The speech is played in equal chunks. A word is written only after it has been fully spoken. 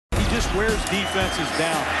just wears defenses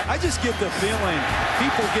down. I just get the feeling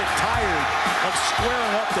people get tired of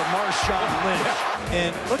squaring up to Marshawn Lynch.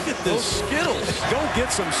 And look at this. Those Skittles. Go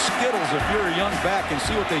get some Skittles if you're a young back and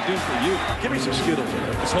see what they do for you. Give me some Skittles.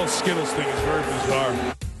 This whole Skittles thing is very bizarre.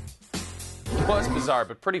 It was bizarre,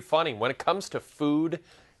 but pretty funny. When it comes to food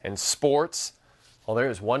and sports, well, there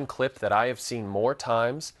is one clip that I have seen more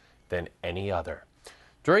times than any other.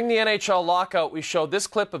 During the NHL lockout, we showed this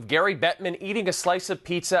clip of Gary Bettman eating a slice of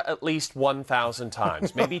pizza at least 1,000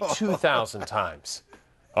 times, maybe 2,000 times.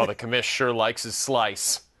 Oh, the commish sure likes his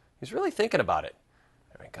slice. He's really thinking about it.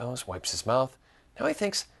 There he goes, wipes his mouth. Now he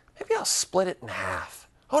thinks, maybe I'll split it in half.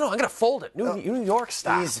 Oh, no, I'm going to fold it, New York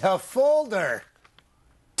style. He's a folder.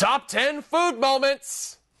 Top 10 food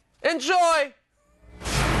moments. Enjoy.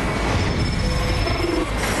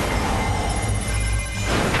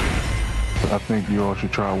 I think you all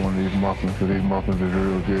should try one of these muffins, because these muffins is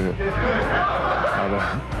real good.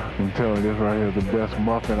 I'm telling you, this right here is the best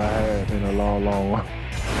muffin I had in a long, long while.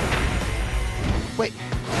 Wait,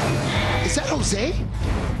 is that Jose?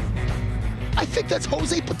 I think that's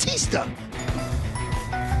Jose Batista.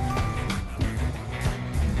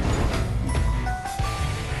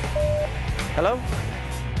 Hello?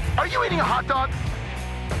 Are you eating a hot dog?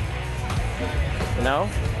 No?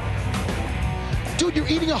 Dude, you're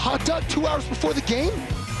eating a hot dog 2 hours before the game?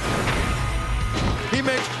 He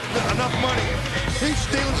makes enough money. He's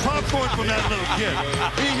stealing popcorn from that little kid.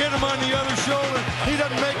 He hit him on the other shoulder. He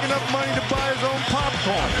doesn't make enough money to buy his own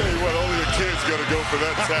popcorn. I'll tell you what, only the kid's going to go for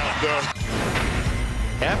that sound, though.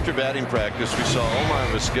 After batting practice, we saw Omar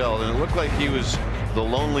Vizquel, and it looked like he was the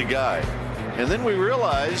lonely guy. And then we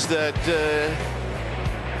realized that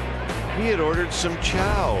he had ordered some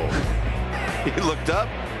chow. He looked up,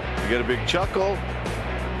 he got a big chuckle.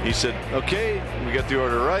 He said, okay, we got the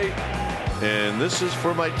order right, and this is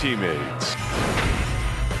for my teammates.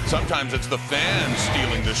 Sometimes it's the fans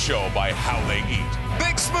stealing the show by how they eat.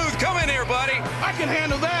 Big Smooth, come in here, buddy. I can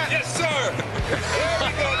handle that. Yes, sir. There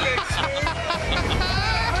you go, Big Smooth.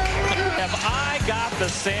 Have I got the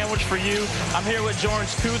sandwich for you? I'm here with George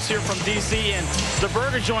Coots here from D.C., and the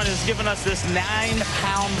burger joint has given us this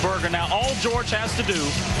 9-pound burger. Now, all George has to do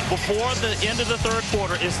before the end of the third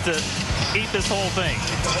quarter is to eat this whole thing.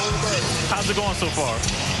 How's it going so far?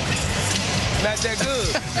 Not that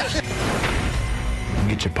good.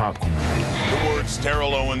 Get your popcorn. The words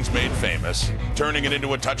Terrell Owens made famous, turning it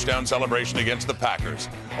into a touchdown celebration against the Packers.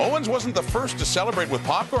 Owens wasn't the first to celebrate with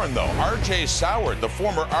popcorn, though. R.J. Soward, the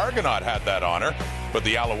former Argonaut, had that honor, but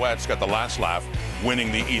the Alouettes got the last laugh,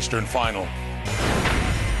 winning the Eastern Final.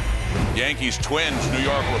 Yankees twins New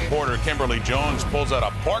York reporter Kimberly Jones pulls out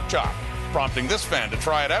a pork chop, prompting this fan to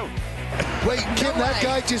try it out. Wait, Kim, that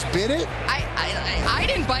guy just bit it? I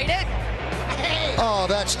didn't bite it. Oh,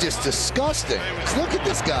 that's just disgusting. Look at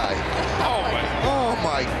this guy. Oh,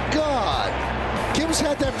 my God. Kim's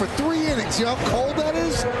had that for 3 innings. You know how cold that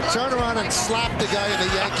is? Turn around and slap the guy in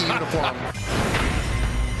the Yankee uniform.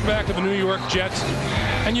 Back of the New York Jets,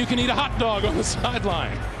 and you can eat a hot dog on the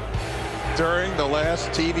sideline. During the last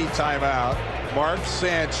TV timeout, Mark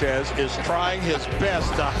Sanchez is trying his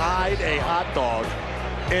best to hide a hot dog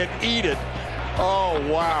and eat it. Oh,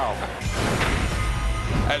 wow.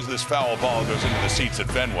 As this foul ball goes into the seats at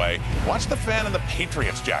Fenway, watch the fan in the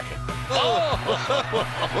Patriots jacket. Oh,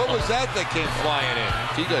 what was that came flying in?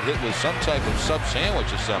 He got hit with some type of sub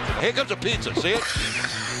sandwich or something. Here comes a pizza. See it?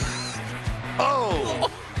 Oh,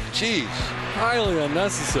 jeez. Highly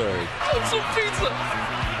unnecessary. Some pizza.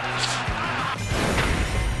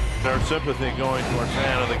 Our sympathy going to our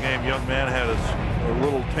fan of the game. Young man had a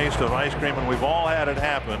little taste of ice cream, and we've all had it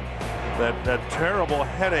happen. That terrible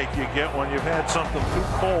headache you get when you've had something too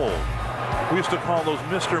cold. We used to call those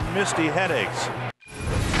Mr. Misty headaches.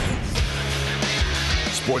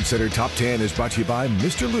 SportsCenter Top 10 is brought to you by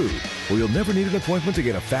Mr. Lube, where you'll never need an appointment to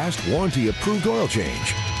get a fast, warranty-approved oil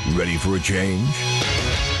change. Ready for a change?